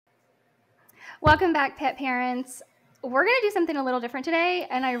Welcome back, pet parents. We're going to do something a little different today,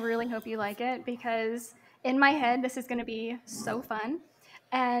 and I really hope you like it because in my head, this is going to be so fun.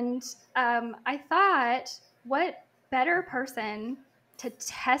 And I thought, what better person to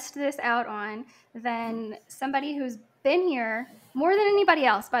test this out on than somebody who's been here more than anybody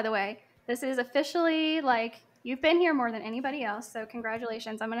else, by the way. This is officially like you've been here more than anybody else, so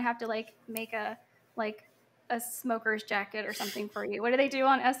congratulations. I'm going to have to make a smoker's jacket or something for you. What do they do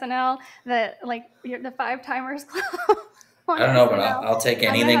on SNL? The Five Timers Club I on don't know, but SNL. I'll take I'm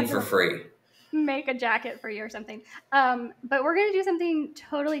gonna anything have for to free. make a jacket for you or something. But we're going to do something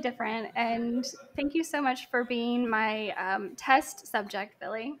totally different. And thank you so much for being my test subject,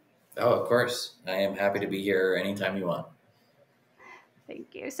 Billy. Oh, of course. I am happy to be here anytime you want.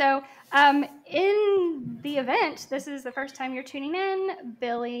 Thank you. So, in the event, this is the first time you're tuning in.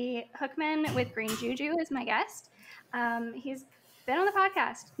 Billy Hoekman with Green Juju is my guest. He's been on the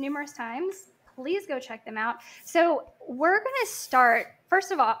podcast numerous times. Please go check them out. So, we're going to start.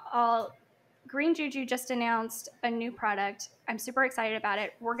 First of all, Green Juju just announced a new product. I'm super excited about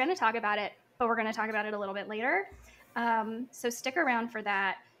it. We're going to talk about it, but we're going to talk about it a little bit later. So, stick around for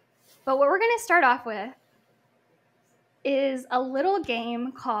that. But what we're going to start off with is a little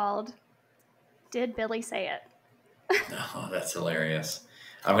game called Did Billy Say It? Oh, that's hilarious.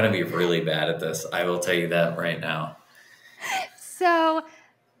 I'm going to be really bad at this. I will tell you that right now. So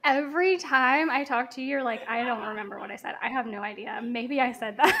every time I talk to you, you're like, I don't remember what I said. I have no idea. Maybe I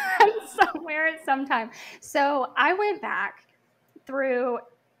said that somewhere at some time. So I went back through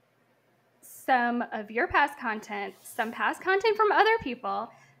some of your past content, some past content from other people,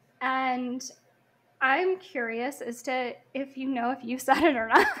 and I'm curious as to if you said it or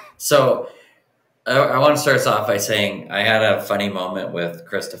not. So I want to start us off by saying I had a funny moment with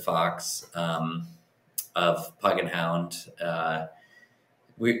Krista Fox of Pug and Hound. I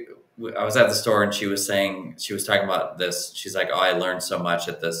was at the store and she was talking about this. She's like, "Oh, I learned so much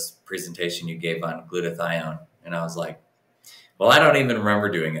at this presentation you gave on glutathione," and I was like, "Well, I don't even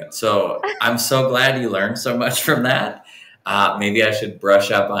remember doing it." So I'm so glad you learned so much from that. Maybe I should brush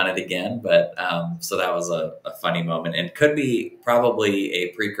up on it again, but so that was a funny moment and could be probably a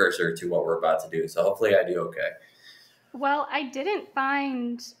precursor to what we're about to do. So hopefully I do okay. Well, I didn't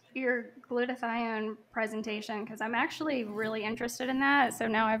find your glutathione presentation because I'm actually really interested in that. So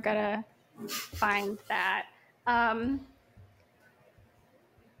now I've got to find that.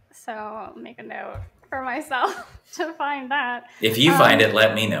 So I'll make a note for myself to find that. If you find it,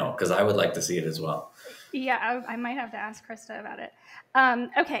 let me know because I would like to see it as well. Yeah, I might have to ask Krista about it.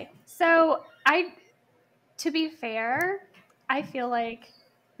 Okay, so to be fair, I feel like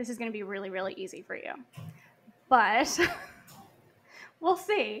this is going to be really, really easy for you. But we'll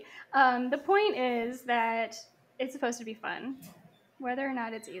see. The point is that it's supposed to be fun, whether or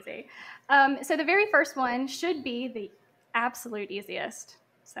not it's easy. So the very first one should be the absolute easiest.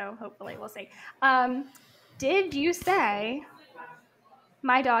 So hopefully we'll see. Did you say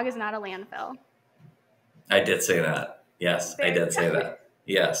my dog is not a landfill? I did say that. Yes, I did say that.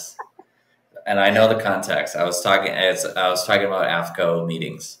 Yes. And I know the context. I was talking about AFCO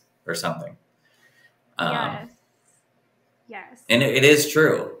meetings or something. Yes. And it is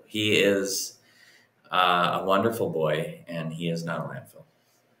true. He is a wonderful boy, and he is not a landfill.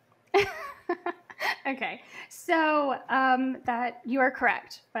 Okay. So that you are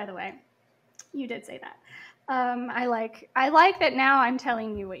correct, by the way. You did say that. I like that now I'm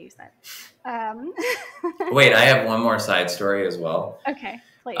telling you what you said. Wait, I have one more side story as well. Okay,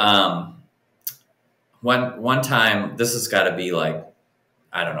 please. One time, this has got to be like,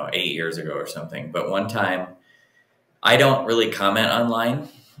 I don't know, 8 years ago or something. But one time, I don't really comment online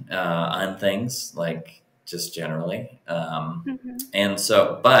on things, like just generally. And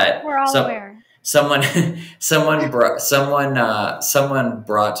so, but we're all aware. Someone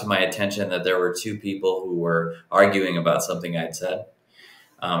brought to my attention that there were two people who were arguing about something I'd said.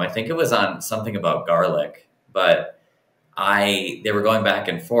 I think it was on something about garlic, but they were going back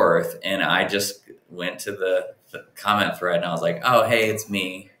and forth, and I just went to the comment thread and I was like, "Oh, hey, it's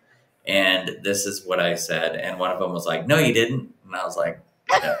me. And this is what I said." And one of them was like, "No, you didn't." And I was like,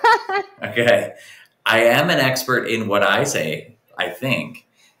 yeah. Okay, I am an expert in what I say, I think,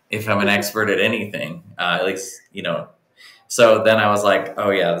 if I'm an expert at anything, at least, So then I was like, oh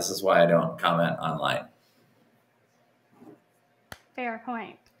yeah, this is why I don't comment online. Fair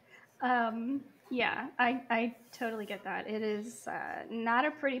point. Yeah, I totally get that. It is not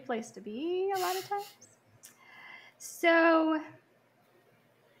a pretty place to be a lot of times. So,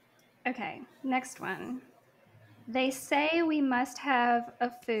 okay, next one. They say we must have a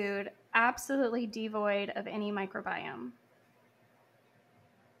food absolutely devoid of any microbiome.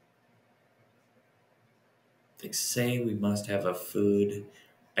 They say we must have a food.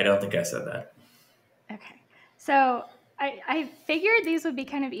 I don't think I said that. Okay. So I figured these would be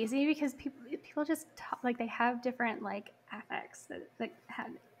kind of easy because people just talk, like they have different like affects that have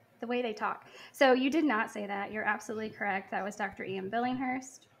the way they talk. So you did not say that. You're absolutely correct. That was Dr. Ian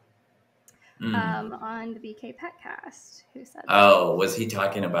Billinghurst on the BK Petcast who said that. Oh, was he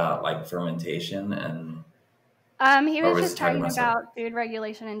talking about like fermentation and? He was just talking about food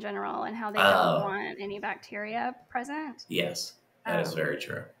regulation in general and how they don't want any bacteria present. Yes, that is very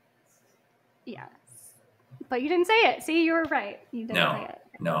true. Yes. But you didn't say it. See, you were right. You didn't say it.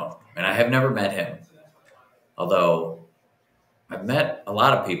 No. And I have never met him. Although I've met a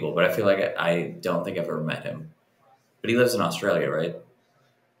lot of people, but I feel like I don't think I've ever met him. But he lives in Australia, right?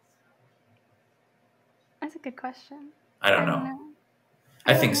 That's a good question. I don't know.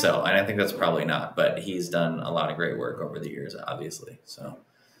 I think so. And I think that's probably not. But he's done a lot of great work over the years, obviously. So.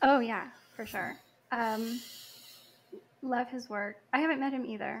 Oh, yeah, for sure. Love his work. I haven't met him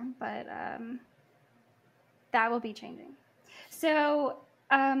either, but that will be changing. So,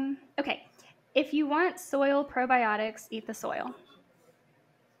 okay. If you want soil probiotics, eat the soil.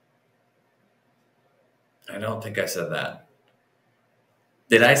 I don't think I said that.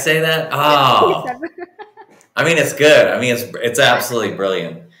 Did I say that? Oh. I mean, it's good. I mean, it's absolutely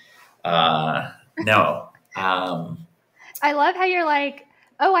brilliant. No. I love how you're like,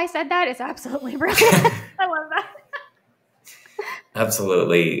 oh, I said that. It's absolutely brilliant. I love that.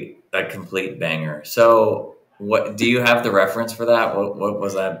 Absolutely a complete banger. So what do you have the reference for that? What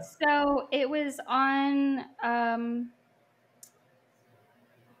was that? So it was on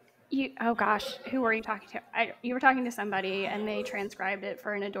oh gosh, who were you talking to? You were talking to somebody and they transcribed it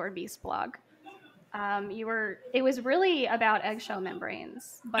for an Adored Beast blog. It was really about eggshell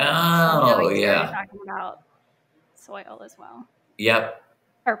membranes, but you started talking about soil as well. Yep.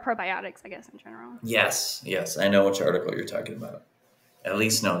 Or probiotics, I guess, in general. Yes. I know which article you're talking about. At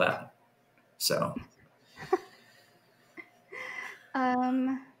least know that. So.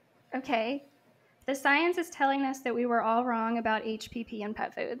 Okay. The science is telling us that we were all wrong about HPP and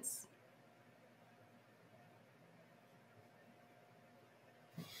pet foods.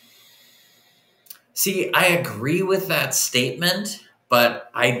 See, I agree with that statement,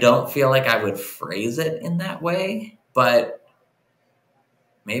 but I don't feel like I would phrase it in that way. But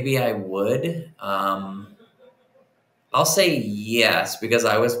maybe I would. I'll say yes, because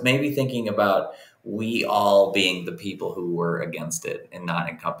I was maybe thinking about we all being the people who were against it and not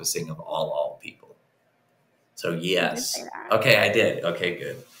encompassing of all people. So yes. You did say that. Okay, I did. Okay,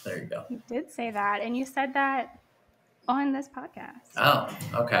 good. There you go. You did say that, and you said that on this podcast. Oh,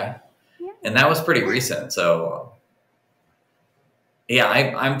 okay. Yeah. And that was pretty recent. So yeah,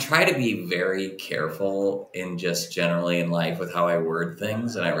 I'm trying to be very careful in just generally in life with how I word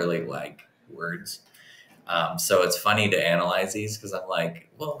things, and I really like words. So it's funny to analyze these because I'm like,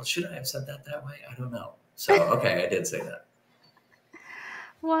 well, should I have said that way? I don't know. So, okay, I did say that.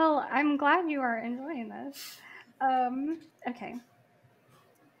 Well, I'm glad you are enjoying this. Okay.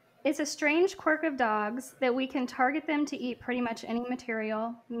 It's a strange quirk of dogs that we can target them to eat pretty much any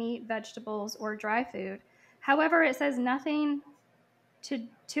material, meat, vegetables, or dry food. However, it says nothing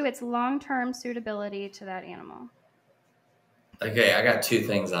to its long-term suitability to that animal. Okay, I got two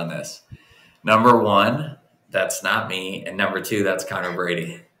things on this. Number one, that's not me. And number two, that's Connor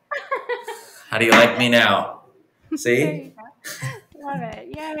Brady. How do you like me now? See? Love it.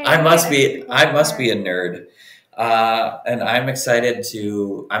 Yay. I must be a nerd. And I'm excited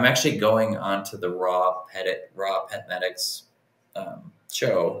I'm actually going on to the Raw Pet Medics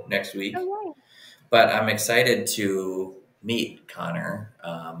show next week. Oh, wow. But I'm excited to meet Connor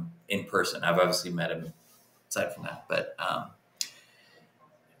in person. I've obviously met him aside from that, but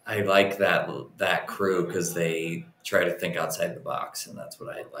I like that crew because they try to think outside the box, and that's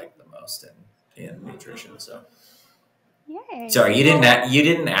what I like the most in nutrition. So, yay! Sorry, you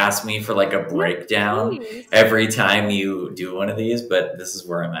didn't ask me for like a breakdown every time you do one of these, but this is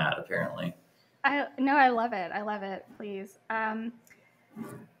where I'm at apparently. I love it. I love it. Please.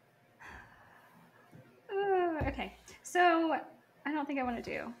 Okay, so I don't think I want to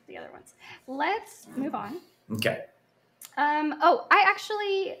do the other ones. Let's move on. Okay.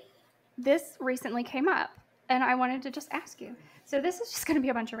 This recently came up, and I wanted to just ask you. So this is just going to be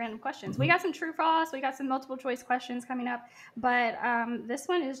a bunch of random questions. We got some true false, we got some multiple choice questions coming up, but this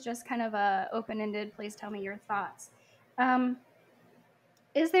one is just kind of a open-ended. Please tell me your thoughts.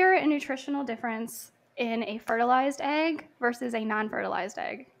 Is there a nutritional difference in a fertilized egg versus a non-fertilized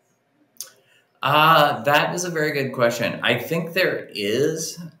egg? That is a very good question. I think there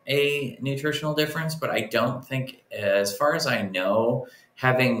is a nutritional difference, but I don't think, as far as I know,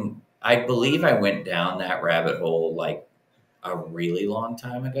 having I believe I went down that rabbit hole like a really long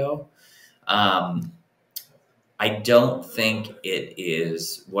time ago. Um, I don't think it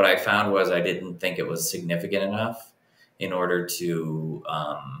is. What I found was I didn't think it was significant enough in order to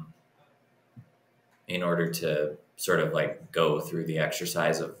sort of like go through the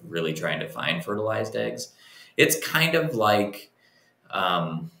exercise of really trying to find fertilized eggs. It's kind of like,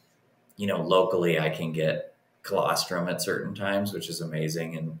 locally I can get colostrum at certain times, which is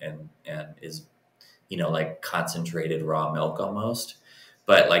amazing and is, like concentrated raw milk almost.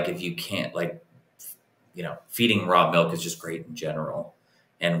 But like if you can't, like, feeding raw milk is just great in general,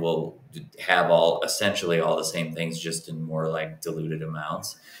 and will have essentially all the same things, just in more like diluted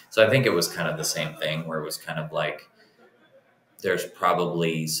amounts. So I think it was kind of the same thing, where it was kind of like there's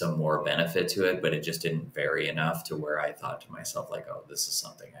probably some more benefit to it, but it just didn't vary enough to where I thought to myself like, oh, this is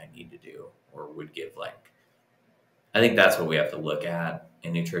something I need to do, or would give like. I think that's what we have to look at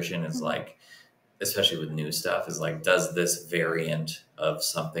in nutrition is like, especially with new stuff, is like, does this variant of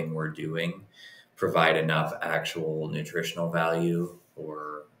something we're doing provide enough actual nutritional value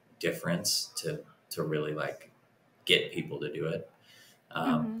or difference to really like get people to do it?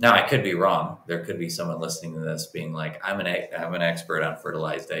 Now I could be wrong. There could be someone listening to this being like, I'm an expert on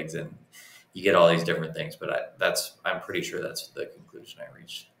fertilized eggs, and you get all these different things, but I'm pretty sure that's the conclusion I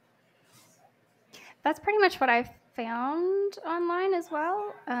reached. That's pretty much what I found online as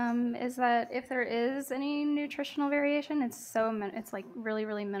well. Is that if there is any nutritional variation, it's like really,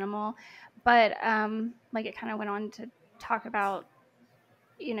 really minimal. But like it kind of went on to talk about,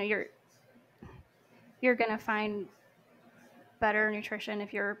 you're gonna find better nutrition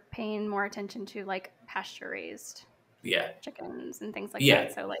if you're paying more attention to like pasture raised chickens and things like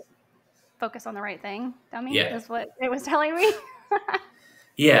that. So like focus on the right thing, dummy, is what it was telling me.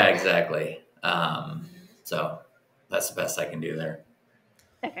 Yeah, exactly. So that's the best I can do there.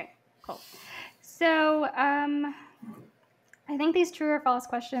 Okay, cool. So I think these true or false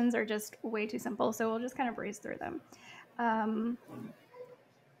questions are just way too simple, so we'll just kind of breeze through them.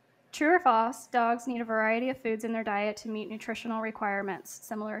 True or false, dogs need a variety of foods in their diet to meet nutritional requirements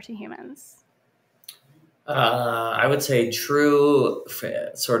similar to humans? I would say true,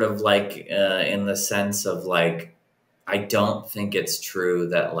 sort of like in the sense of like, I don't think it's true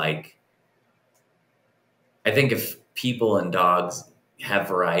that like, I think if people and dogs have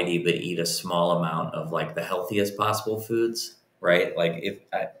variety but eat a small amount of like the healthiest possible foods, right? Like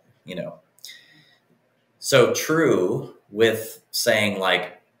so true with saying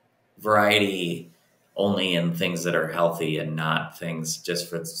like variety only in things that are healthy and not things just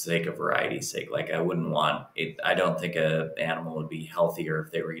for the sake of variety's sake. Like I wouldn't want it. I don't think an animal would be healthier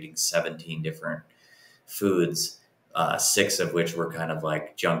if they were eating 17 different foods, 6 of which were kind of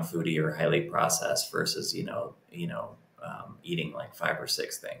like junk foody or highly processed versus, eating like 5 or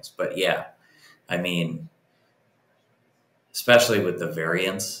 6 things. But yeah, I mean, especially with the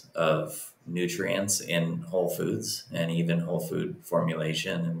variance of nutrients in whole foods and even whole food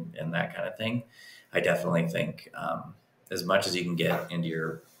formulation and that kind of thing, I definitely think as much as you can get into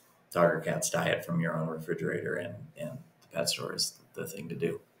your dog or cat's diet from your own refrigerator and the pet store is the thing to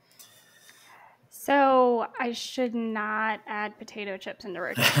do. So I should not add potato chips into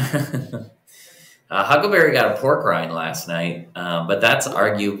rotisserie. Huckleberry got a pork rind last night, but that's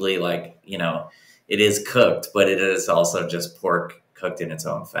arguably like, it is cooked, but it is also just pork cooked in its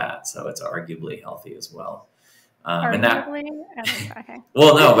own fat. So it's arguably healthy as well. Arguably? Okay.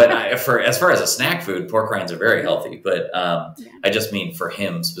 Well, no, but as far as a snack food, pork rinds are very healthy. But I just mean for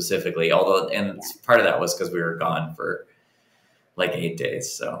him specifically, part of that was because we were gone for like 8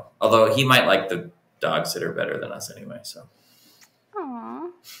 days. So, although he might like the dog sitter better than us anyway. So. Aww.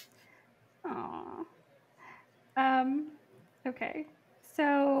 Okay.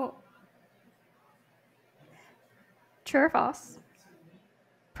 So, true or false?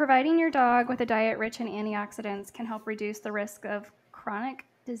 Providing your dog with a diet rich in antioxidants can help reduce the risk of chronic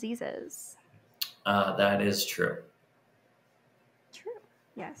diseases. That is true. True.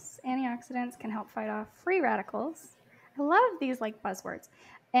 Yes. Antioxidants can help fight off free radicals. I love these like buzzwords.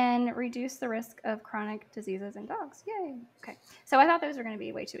 And reduce the risk of chronic diseases in dogs. Yay. Okay. So I thought those were going to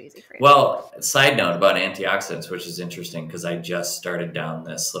be way too easy for you. Well, side note about antioxidants, which is interesting because I just started down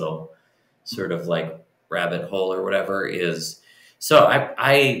this little sort of like rabbit hole or whatever, is so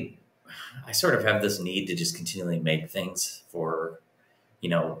I sort of have this need to just continually make things for,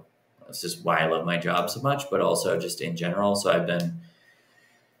 it's just why I love my job so much, but also just in general. So I've been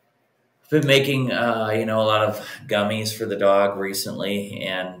making, a lot of gummies for the dog recently,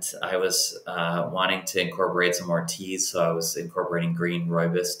 and I was wanting to incorporate some more teas. So I was incorporating green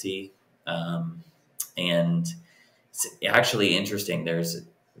rooibos tea. And it's actually interesting. There's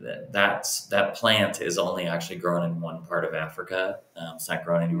that plant is only actually grown in one part of Africa. It's not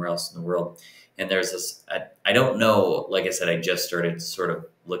grown anywhere else in the world. And there's this, I don't know, like I said, I just started sort of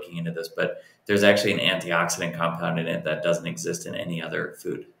looking into this, but there's actually an antioxidant compound in it that doesn't exist in any other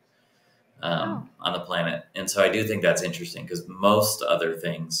food on the planet. And so I do think that's interesting, because most other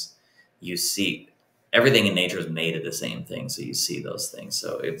things you see, everything in nature is made of the same thing. So you see those things.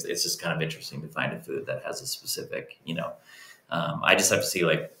 So it's just kind of interesting to find a food that has a specific, I just have to see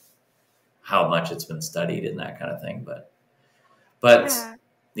like how much it's been studied and that kind of thing. But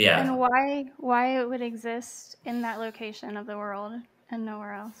yeah. And why it would exist in that location of the world and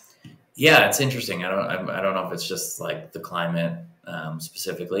nowhere else? Yeah, it's interesting. I don't know if it's just like the climate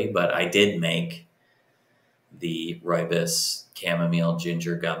specifically, but I did make the rooibos chamomile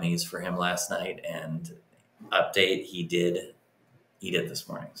ginger gummies for him last night, and update, he did eat it this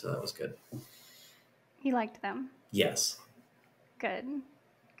morning, so that was good. He liked them? Yes. Good.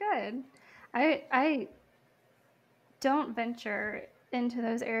 I don't venture into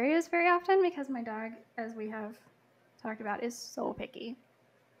those areas very often because my dog, as we have talked about, is so picky.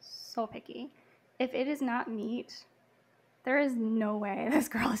 If it is not meat, there is no way this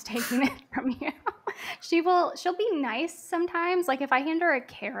girl is taking it from you. She'll be nice sometimes. Like if I hand her a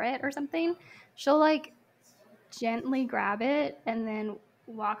carrot or something, she'll like gently grab it and then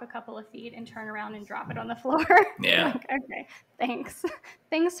walk a couple of feet and turn around and drop it on the floor. Yeah. Like, okay,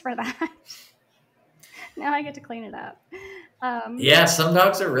 thanks for that. Now I get to clean it up. Yeah, some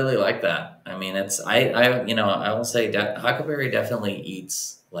dogs are really like that. I mean, I will say Huckleberry definitely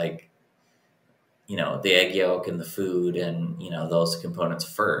eats like, the egg yolk and the food and, those components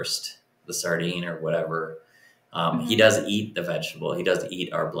first, the sardine or whatever. He does eat the vegetable. He does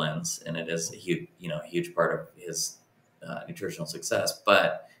eat our blends, and it is a huge part of his nutritional success.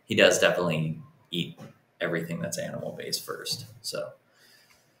 But he does definitely eat everything that's animal based first. So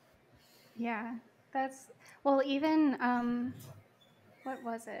yeah, even what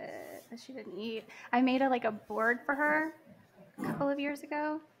was it that she didn't eat? I made a board for her a couple of years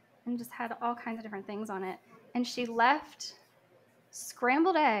ago and just had all kinds of different things on it. And she left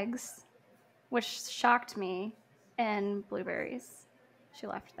scrambled eggs, which shocked me, and blueberries. She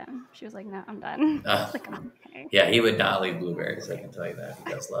left them. She was like, no, I'm done. Like, okay. Yeah, he would not leave blueberries. I can tell you that.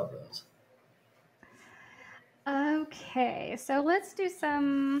 He does love those. Okay, so let's do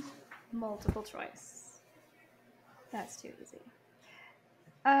some multiple choice. That's too easy.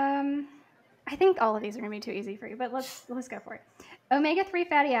 I think all of these are going to be too easy for you, but let's go for it. Omega-3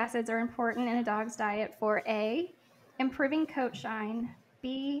 fatty acids are important in a dog's diet for A, improving coat shine,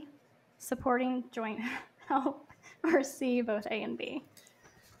 B, supporting joint health, or C, both A and B.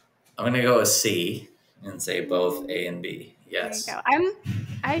 I'm going to go with C and say both A and B. Yes. There you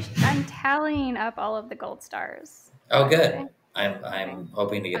go. I'm tallying up all of the gold stars. Oh, good. I'm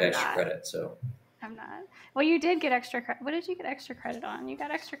hoping to get extra credit. So I'm not. Well, you did get extra credit. What did you get extra credit on? You got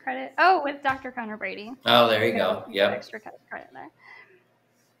extra credit. With Dr. Connor Brady. Oh, there you go. Yep. Extra credit there.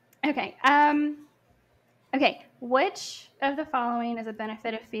 Okay. Okay. Which of the following is a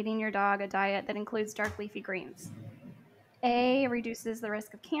benefit of feeding your dog a diet that includes dark leafy greens? A, reduces the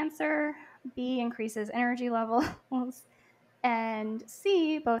risk of cancer. B, increases energy levels. And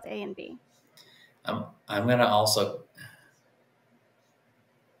C, both A and B. I'm going to also...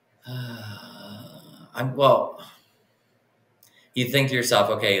 you think to yourself,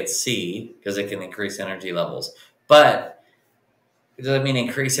 okay, it's C because it can increase energy levels. But does that mean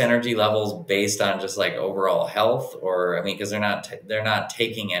increase energy levels based on just like overall health? Or, I mean, because they're not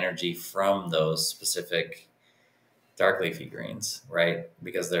taking energy from those specific dark leafy greens, right?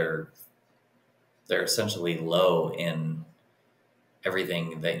 Because they're essentially low in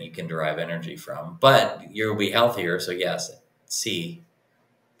everything that you can derive energy from. But you'll be healthier. So yes, C,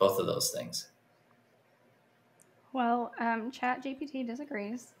 both of those things. Well, ChatGPT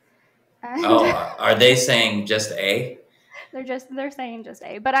disagrees. Are they saying just A? They're saying just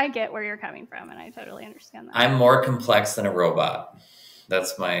A, but I get where you're coming from, and I totally understand that. I'm more complex than a robot.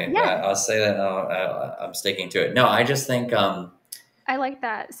 That's my. Yeah. I'll say that. I'm sticking to it. No, I just think. I like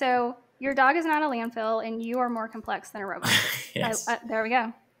that. So your dog is not a landfill, and you are more complex than a robot. Yes. There we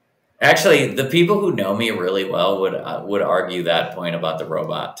go. Actually, the people who know me really well would argue that point about the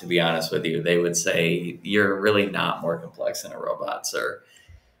robot. To be honest with you, they would say you're really not more complex than a robot, sir.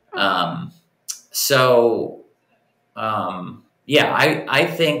 Yeah, I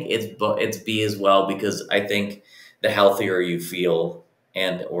think it's B as well, because I think the healthier you feel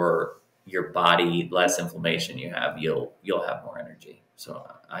and or your body, less inflammation you have, you'll have more energy. So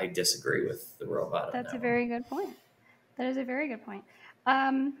I disagree with the robot. That's a very good point. That is a very good point.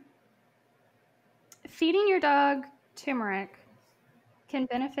 Feeding your dog turmeric can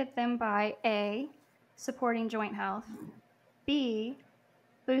benefit them by A, supporting joint health, B,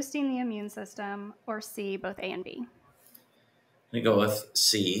 boosting the immune system, or C, both A and B? I'm going to go with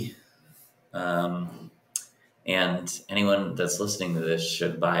C. And anyone that's listening to this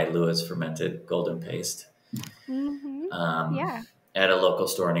should buy Lewis fermented golden paste Yeah. at a local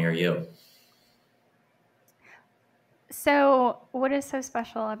store near you. So, what is so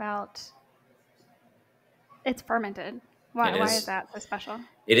special about it's fermented? Why is that so special?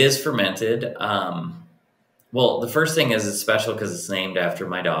 It is fermented. Well, the first thing is it's special because it's named after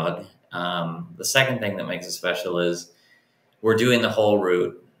my dog. The second thing that makes it special is we're doing the whole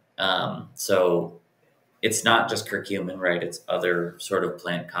root. So it's not just curcumin, right? It's other sort of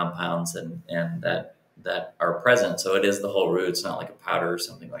plant compounds and that are present. So it is the whole root. It's not like a powder or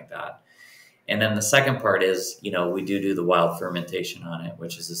something like that. And then the second part is, we do the wild fermentation on it,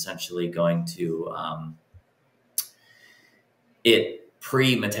 which is essentially going to, it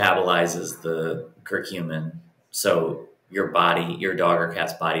pre-metabolizes the curcumin. So your dog or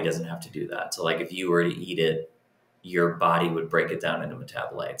cat's body doesn't have to do that. So like if you were to eat it, your body would break it down into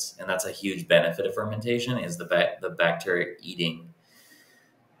metabolites. And that's a huge benefit of fermentation is the bacteria eating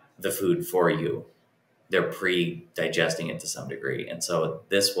the food for you. They're pre-digesting it to some degree. And so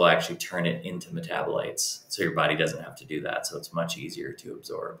this will actually turn it into metabolites. So your body doesn't have to do that. So it's much easier to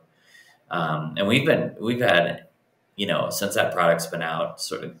absorb. And we've had, since that product's been out,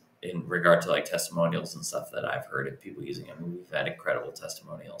 sort of in regard to like testimonials and stuff that I've heard of people using it, we've had incredible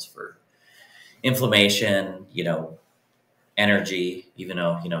testimonials for inflammation, energy, even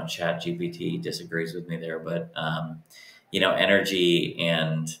though, Chat GPT disagrees with me there, but, energy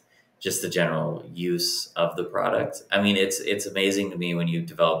and just the general use of the product. I mean, it's amazing to me when you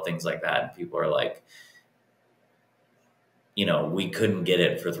develop things like that and people are like, we couldn't get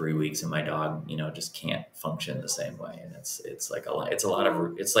it for 3 weeks and my dog, just can't function the same way. And it's like a lot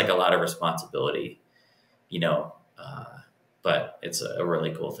of responsibility, but it's a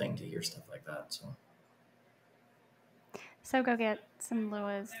really cool thing to hear stuff like that. So go get some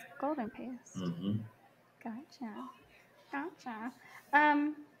Lewis golden paste. Mm-hmm. Gotcha.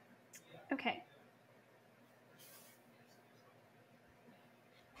 Okay.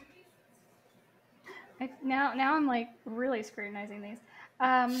 Now I'm like really scrutinizing these.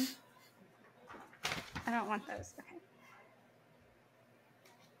 I don't want those. Okay.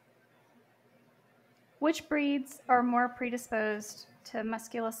 Which breeds are more predisposed to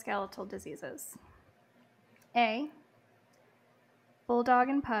musculoskeletal diseases? A, Bulldog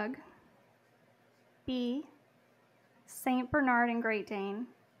and Pug. B, Saint Bernard and Great Dane.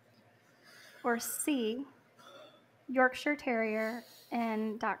 Or C, Yorkshire Terrier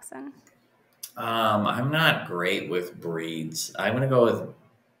and Dachshund. I'm not great with breeds. I'm going to go with.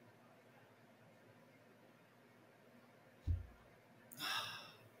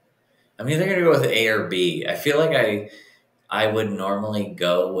 I'm either going to go with A or B. I feel like I would normally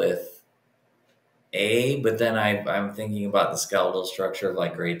go with A, but then I'm thinking about the skeletal structure of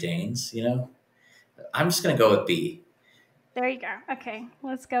like Great Danes, I'm just going to go with B. There you go. Okay,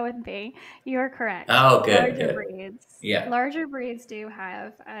 let's go with B. You're correct. Oh, good. Larger breeds. Yeah. Larger breeds do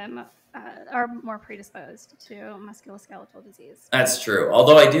have are more predisposed to musculoskeletal disease. That's true.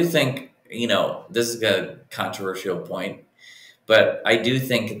 Although I do think, this is a controversial point, but I do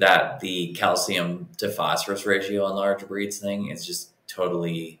think that the calcium to phosphorus ratio on large breeds thing is just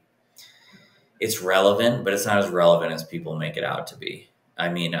totally, it's relevant, but it's not as relevant as people make it out to be. I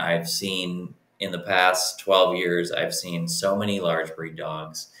mean, I've seen in the past 12 years, I've seen so many large breed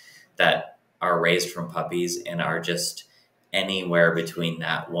dogs that are raised from puppies and are just anywhere between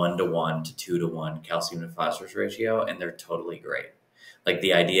that 1-to-1 to 2-to-1 calcium to phosphorus ratio, and they're totally great. Like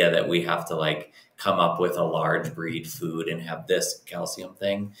the idea that we have to like come up with a large breed food and have this calcium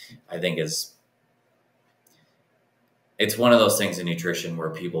thing, I think it's one of those things in nutrition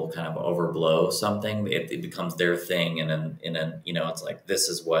where people kind of overblow something. It becomes their thing, and then it's like this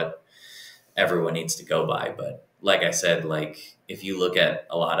is what everyone needs to go by. But like I said, like if you look at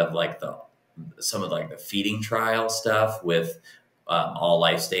a lot of like some of like the feeding trial stuff with all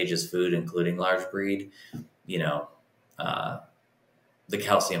life stages food, including large breed, the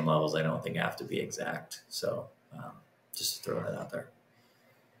calcium levels I don't think have to be exact. So just throw that out there.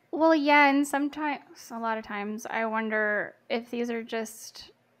 Well, yeah, and a lot of times, I wonder if these are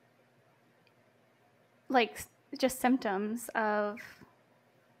just symptoms of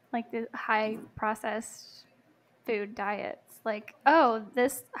like the high processed food diets. Like, oh,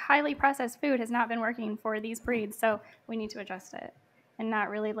 this highly processed food has not been working for these breeds, so we need to adjust it, and not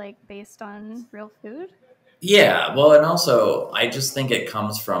really like based on real food. Yeah, well, and also I just think it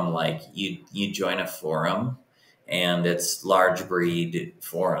comes from like you join a forum and it's large breed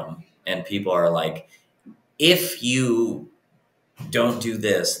for them. And people are like, if you don't do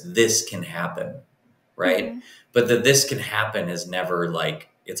this, this can happen, right? Mm-hmm. But the this can happen is never like,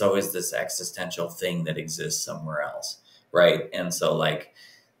 it's always this existential thing that exists somewhere else, right? And so like,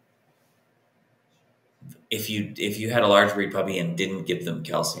 if you had a large breed puppy and didn't give them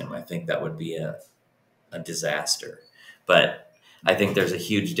calcium, I think that would be a disaster. But I think there's a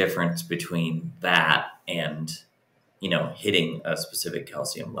huge difference between that and, you know, hitting a specific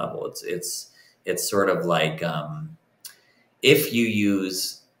calcium level. It's sort of like, if you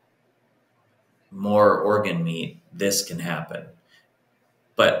use more organ meat, this can happen.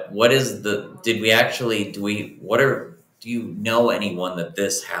 But what is the, do you know anyone that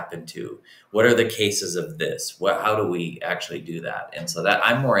this happened to? What are the cases of this? How do we actually do that? And so that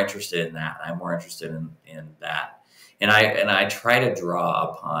I'm more interested in that. I'm more interested in that. And I try to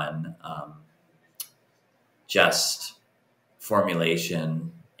draw upon just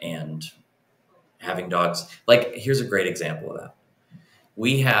formulation and having dogs. Like, here's a great example of that.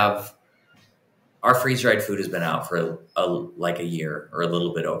 We have our freeze-dried food has been out for like a year or a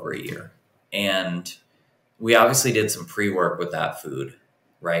little bit over a year. And we obviously did some pre-work with that food,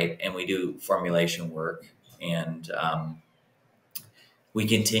 right? And we do formulation work, and we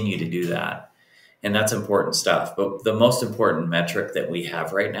continue to do that. And that's important stuff. But the most important metric that we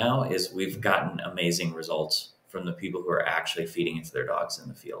have right now is we've gotten amazing results from the people who are actually feeding it to their dogs in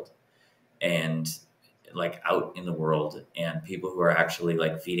the field and like out in the world, and people who are actually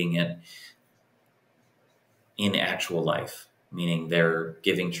like feeding it in actual life, meaning they're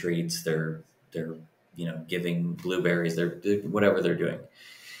giving treats, they're you know, giving blueberries, they're whatever they're doing.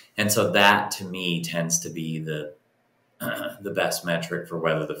 And so that to me tends to be the best metric for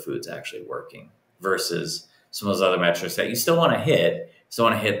whether the food's actually working versus some of those other metrics that you still want to hit. Still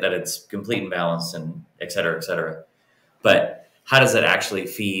want to hit that it's complete and balanced and et cetera, et cetera. But how does it actually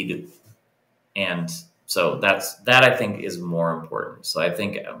feed? And so that I think is more important. So I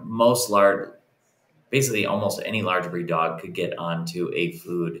think basically almost any large breed dog could get onto a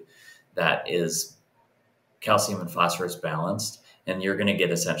food that is calcium and phosphorus balanced, and you're going to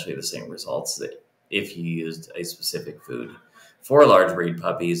get essentially the same results that if you used a specific food. For large breed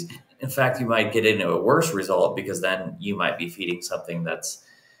puppies, in fact, you might get into a worse result because then you might be feeding something that's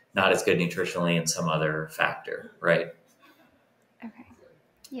not as good nutritionally in some other factor, right? Okay.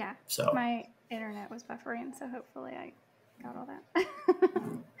 Yeah. So my internet was buffering, so hopefully I got all that.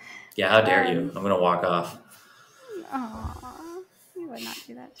 yeah, how dare you? I'm going to walk off. Aw, you would not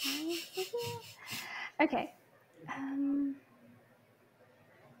do that to me. Okay.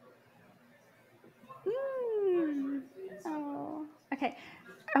 Oh, okay.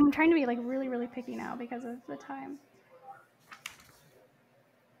 I'm trying to be like really, really picky now because of the time.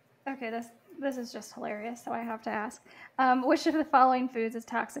 Okay, this is just hilarious, so I have to ask. Which of the following foods is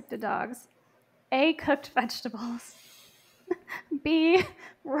toxic to dogs? A, cooked vegetables. B,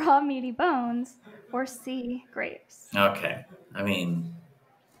 raw meaty bones. Or C, grapes. Okay. I mean,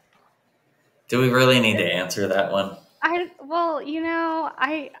 do we really need to answer that one? Well, you know,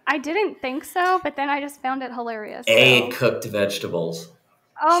 I didn't think so, but then I just found it hilarious. A, cooked vegetables.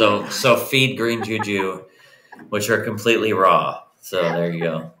 Oh So feed green juju, which are completely raw. So there you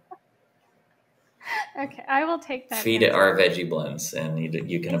go. Okay, I will take that. Feed it our veggie blends, and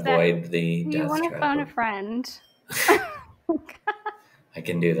you can avoid the death trap. You want to phone a friend? I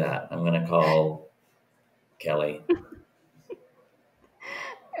can do that. I'm going to call Kelly.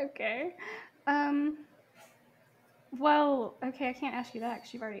 Okay. Well, okay, I can't ask you that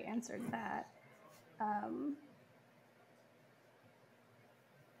because you've already answered that.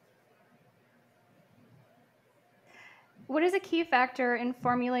 What is a key factor in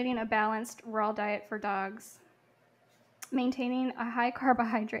formulating a balanced raw diet for dogs? Maintaining a high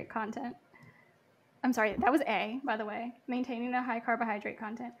carbohydrate content. I'm sorry, that was A, by the way. Maintaining a high carbohydrate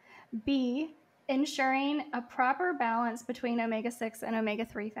content. B, ensuring a proper balance between omega-6 and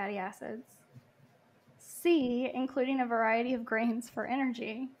omega-3 fatty acids. C, including a variety of grains for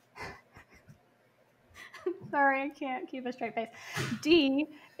energy. Sorry, I can't keep a straight face. D,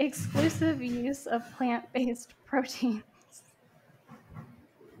 exclusive use of plant-based proteins.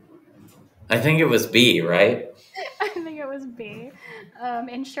 I think it was B, right? I think it was B.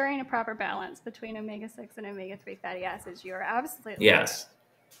 Ensuring a proper balance between omega-6 and omega-3 fatty acids. You are absolutely yes.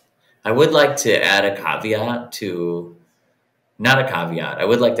 I would like to add a caveat to, not a caveat. I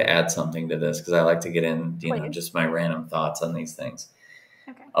would like to add something to this because I like to get in, just my random thoughts on these things.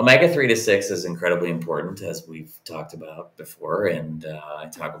 Okay. Omega-3 to 6 is incredibly important, as we've talked about before, and I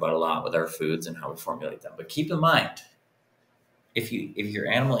talk about a lot with our foods and how we formulate them. But keep in mind, if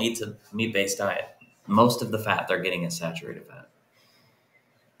your animal eats a meat-based diet, most of the fat they're getting is saturated fat.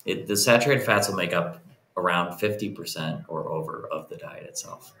 The saturated fats will make up around 50% or over of the diet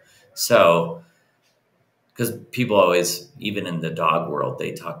itself. So, because people always, even in the dog world,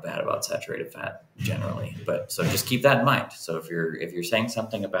 they talk bad about saturated fat generally. But so just keep that in mind. So if you're saying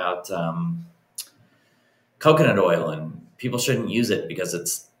something about coconut oil and people shouldn't use it because it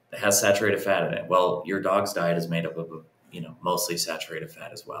has saturated fat in it, well, your dog's diet is made up of mostly saturated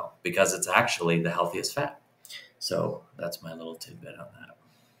fat as well, because it's actually the healthiest fat. So that's my little tidbit on that.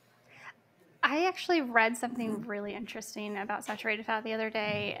 I actually read something really interesting about saturated fat the other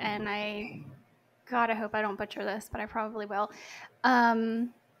day, and I hope I don't butcher this, but I probably will.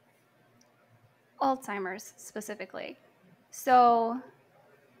 Alzheimer's specifically. So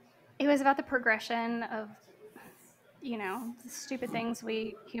it was about the progression of, the stupid things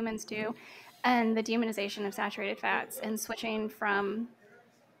we humans do and the demonization of saturated fats and switching from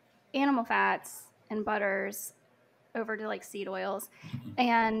animal fats and butters over to like seed oils.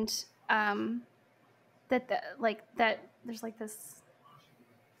 And that there's like this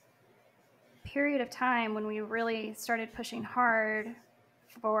period of time when we really started pushing hard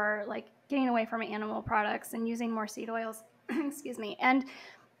for like getting away from animal products and using more seed oils. Excuse me. And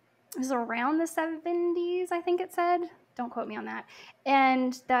it was around the 70s, I think it said. Don't quote me on that.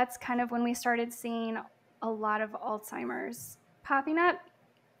 And that's kind of when we started seeing a lot of Alzheimer's popping up.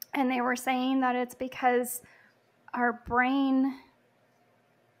 And they were saying that it's because our brain,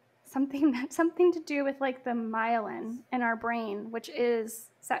 something to do with like the myelin in our brain, which is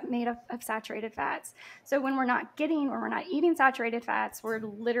made up of saturated fats. So when we're not eating saturated fats, we're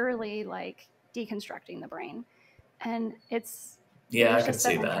literally like deconstructing the brain. And I could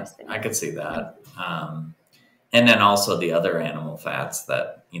see that. And then also the other animal fats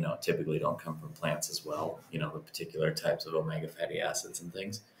that, typically don't come from plants as well, the particular types of omega fatty acids and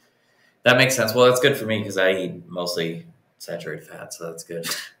things. That makes sense. Well, that's good for me because I eat mostly saturated fat, so that's good.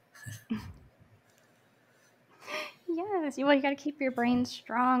 Yes, you got to keep your brain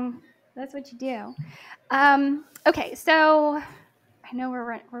strong. That's what you do. Okay, so I know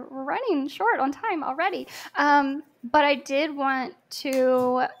we're running short on time already, but I did want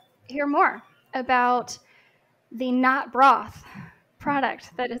to hear more about the not broth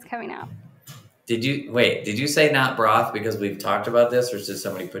product that is coming out. Did you say not broth because we've talked about this, or did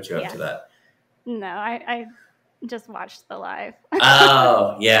somebody put you up to that? No, I just watched the live.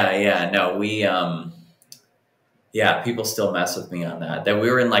 Oh, yeah. No, people still mess with me on that. That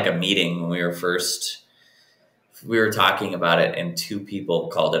we were in like a meeting when we were talking about it, and two people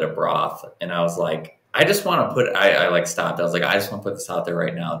called it a broth. And I was like, I just want to I like stopped. I was like, I just want to put this out there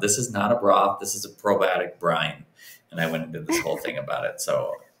right now. This is not a broth. This is a probiotic brine. And I went and did this whole thing about it.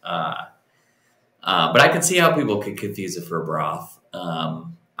 So, but I can see how people could confuse it for a broth.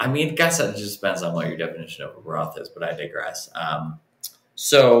 I mean, I guess it just depends on what your definition of a broth is, but I digress.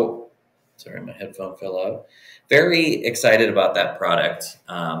 So, sorry, my headphone fell out. Very excited about that product.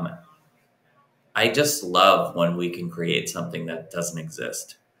 I just love when we can create something that doesn't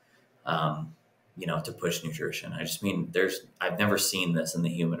exist, to push nutrition. I just mean, I've never seen this in the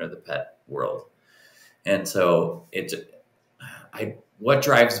human or the pet world. And so what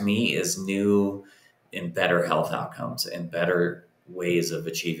drives me is new and better health outcomes and better ways of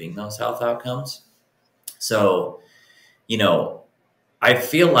achieving those health outcomes. So, I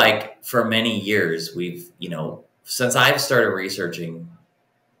feel like for many years since I've started researching,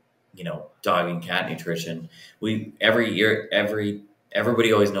 dog and cat nutrition,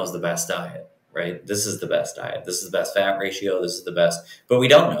 everybody always knows the best diet, right? This is the best diet. This is the best fat ratio. This is the best, but we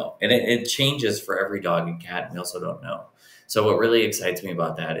don't know. And it changes for every dog and cat. And we also don't know. So what really excites me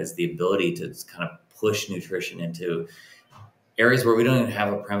about that is the ability to kind of push nutrition into areas where we don't even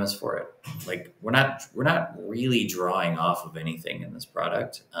have a premise for it. Like we're not really drawing off of anything in this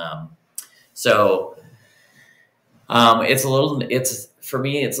product. For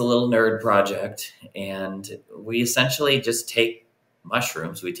me, it's a little nerd project, and we essentially just take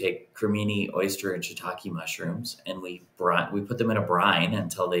mushrooms. We take cremini, oyster, and shiitake mushrooms, and we put them in a brine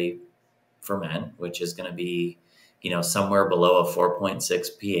until they ferment, which is going to be, somewhere below a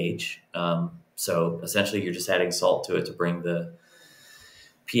 4.6 pH. So essentially, you're just adding salt to it to bring the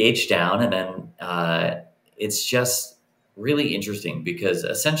pH down, and then it's just really interesting because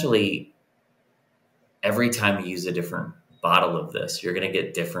essentially, every time you use a different bottle of this, you're going to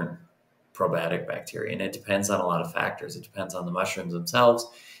get different probiotic bacteria. And it depends on a lot of factors. It depends on the mushrooms themselves,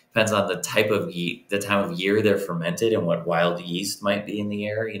 depends on the time of year they're fermented and what wild yeast might be in the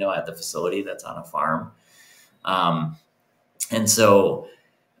air, at the facility that's on a farm. And so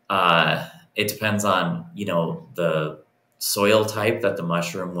it depends on, the soil type that the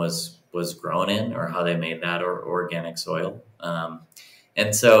mushroom was was grown in, or how they made that or organic soil.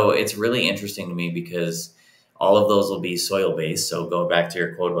 And so it's really interesting to me because all of those will be soil based. So going back to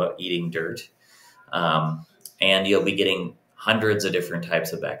your quote about eating dirt, and you'll be getting hundreds of different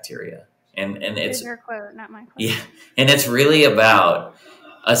types of bacteria. And it's your quote, not my quote. Yeah, and it's really about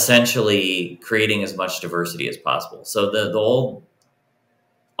essentially creating as much diversity as possible. So the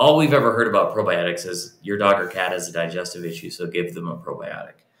all we've ever heard about probiotics is your dog or cat has a digestive issue, so give them a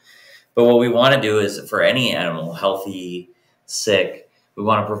probiotic. But what we want to do is for any animal, healthy, sick, we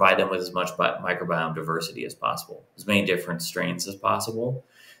want to provide them with as much microbiome diversity as possible, as many different strains as possible.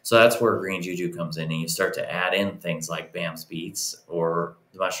 So that's where green juju comes in, and you start to add in things like Bam's beets or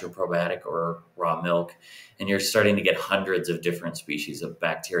the mushroom probiotic or raw milk, and you're starting to get hundreds of different species of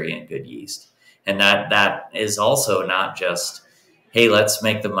bacteria and good yeast. And that is also not just, hey, let's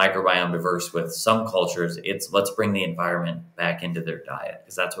make the microbiome diverse with some cultures. It's let's bring the environment back into their diet,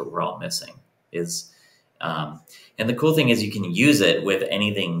 because that's what we're all missing. And the cool thing is you can use it with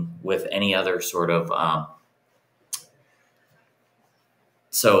anything, with any other sort of.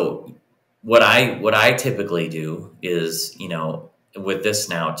 So what I typically do is, with this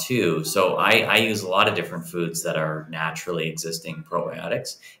now too. So I use a lot of different foods that are naturally existing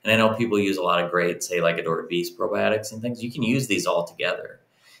probiotics. And I know people use a lot of great, say like Adored Beast probiotics and things. You can use these all together.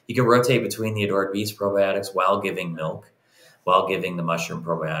 You can rotate between the Adored Beast probiotics while giving milk, while giving the mushroom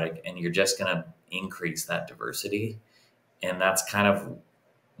probiotic, and you're just going to increase that diversity. And that's kind of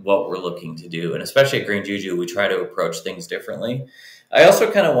what we're looking to do. And especially at Green Juju, we try to approach things differently. I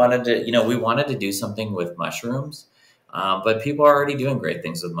also kind of wanted to, we wanted to do something with mushrooms, but people are already doing great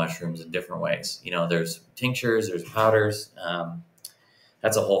things with mushrooms in different ways. There's tinctures, there's powders.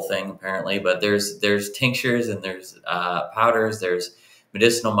 That's a whole thing apparently, but there's tinctures and there's powders, there's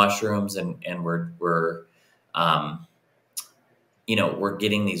medicinal mushrooms, and we're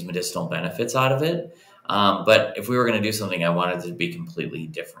getting these medicinal benefits out of it. But if we were going to do something, I wanted it to be completely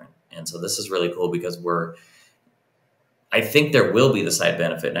different. And so this is really cool because I think there will be the side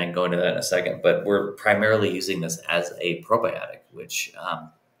benefit, and I can go into that in a second, but we're primarily using this as a probiotic, which I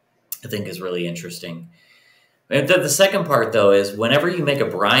think is really interesting. And the second part, though, is whenever you make a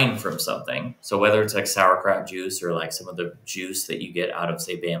brine from something, so whether it's like sauerkraut juice or like some of the juice that you get out of,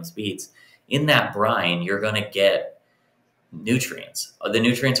 say, Bam's beets, in that brine, you're going to get nutrients. The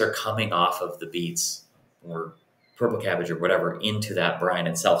nutrients are coming off of the beets or purple cabbage or whatever into that brine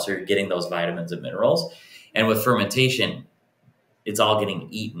itself. So you're getting those vitamins and minerals. And with fermentation, it's all getting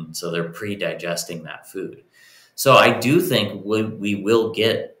eaten. So they're pre-digesting that food. So I do think we will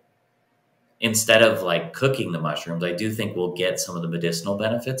get, instead of like cooking the mushrooms, I do think we'll get some of the medicinal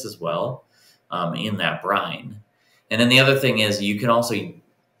benefits as well in that brine. And then the other thing is you can also,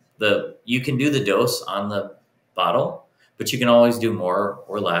 you can do the dose on the bottle, but you can always do more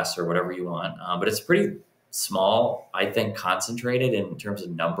or less or whatever you want. But it's pretty small, I think, concentrated in terms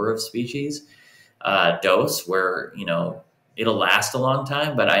of number of species dose where, it'll last a long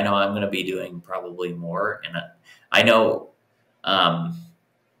time, but I know I'm going to be doing probably more. And I know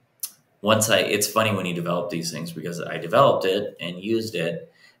it's funny when you develop these things, because I developed it and used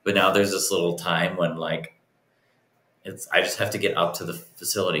it, but now there's this little time when like, I just have to get up to the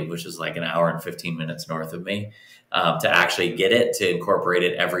facility, which is like an hour and 15 minutes north of me, to actually get it, to incorporate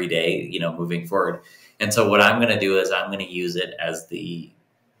it every day, moving forward. And so what I'm going to do is I'm going to use it as the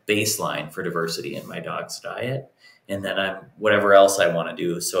baseline for diversity in my dog's diet. And then whatever else I want to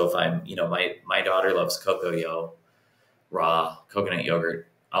do. So if I'm, my daughter loves Cocoa raw coconut yogurt,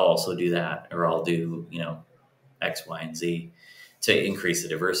 I'll also do that, or I'll do, X, Y, and Z to increase the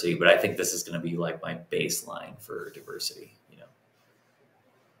diversity. But I think this is going to be like my baseline for diversity,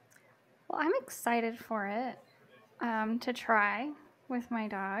 Well, I'm excited for it to try with my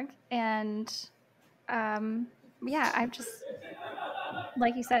dog. And I'm just,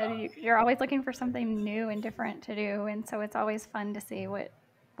 like you said, you're always looking for something new and different to do. And so it's always fun to see what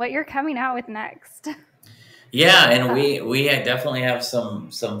you're coming out with next. Yeah, and we definitely have some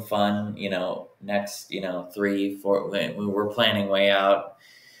fun, next, 3, 4. We're planning way out,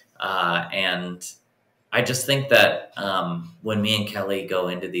 and I just think that when me and Kelly go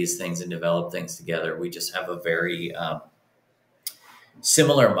into these things and develop things together, we just have a very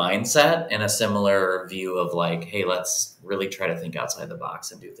similar mindset and a similar view of like, hey, let's really try to think outside the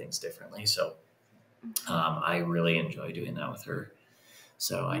box and do things differently. So I really enjoy doing that with her.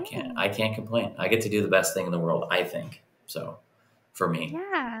 So I can't complain. I get to do the best thing in the world, I think. So for me.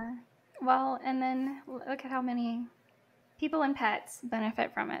 Yeah. Well, and then look at how many people and pets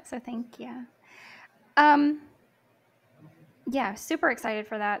benefit from it. So thank you. Yeah, super excited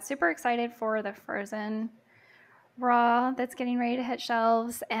for that. Super excited for the frozen raw that's getting ready to hit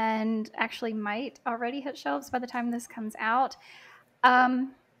shelves and actually might already hit shelves by the time this comes out.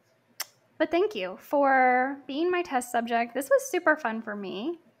 But thank you for being my test subject. This was super fun for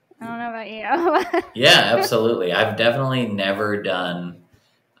me. I don't know about you. Yeah, absolutely. I've definitely never done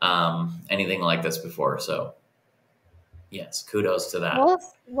anything like this before. So, yes, kudos to that.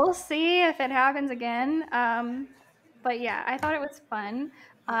 We'll see if it happens again. But yeah, I thought it was fun,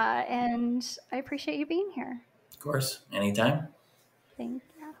 and I appreciate you being here. Of course, anytime. Thank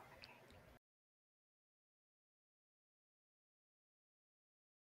you.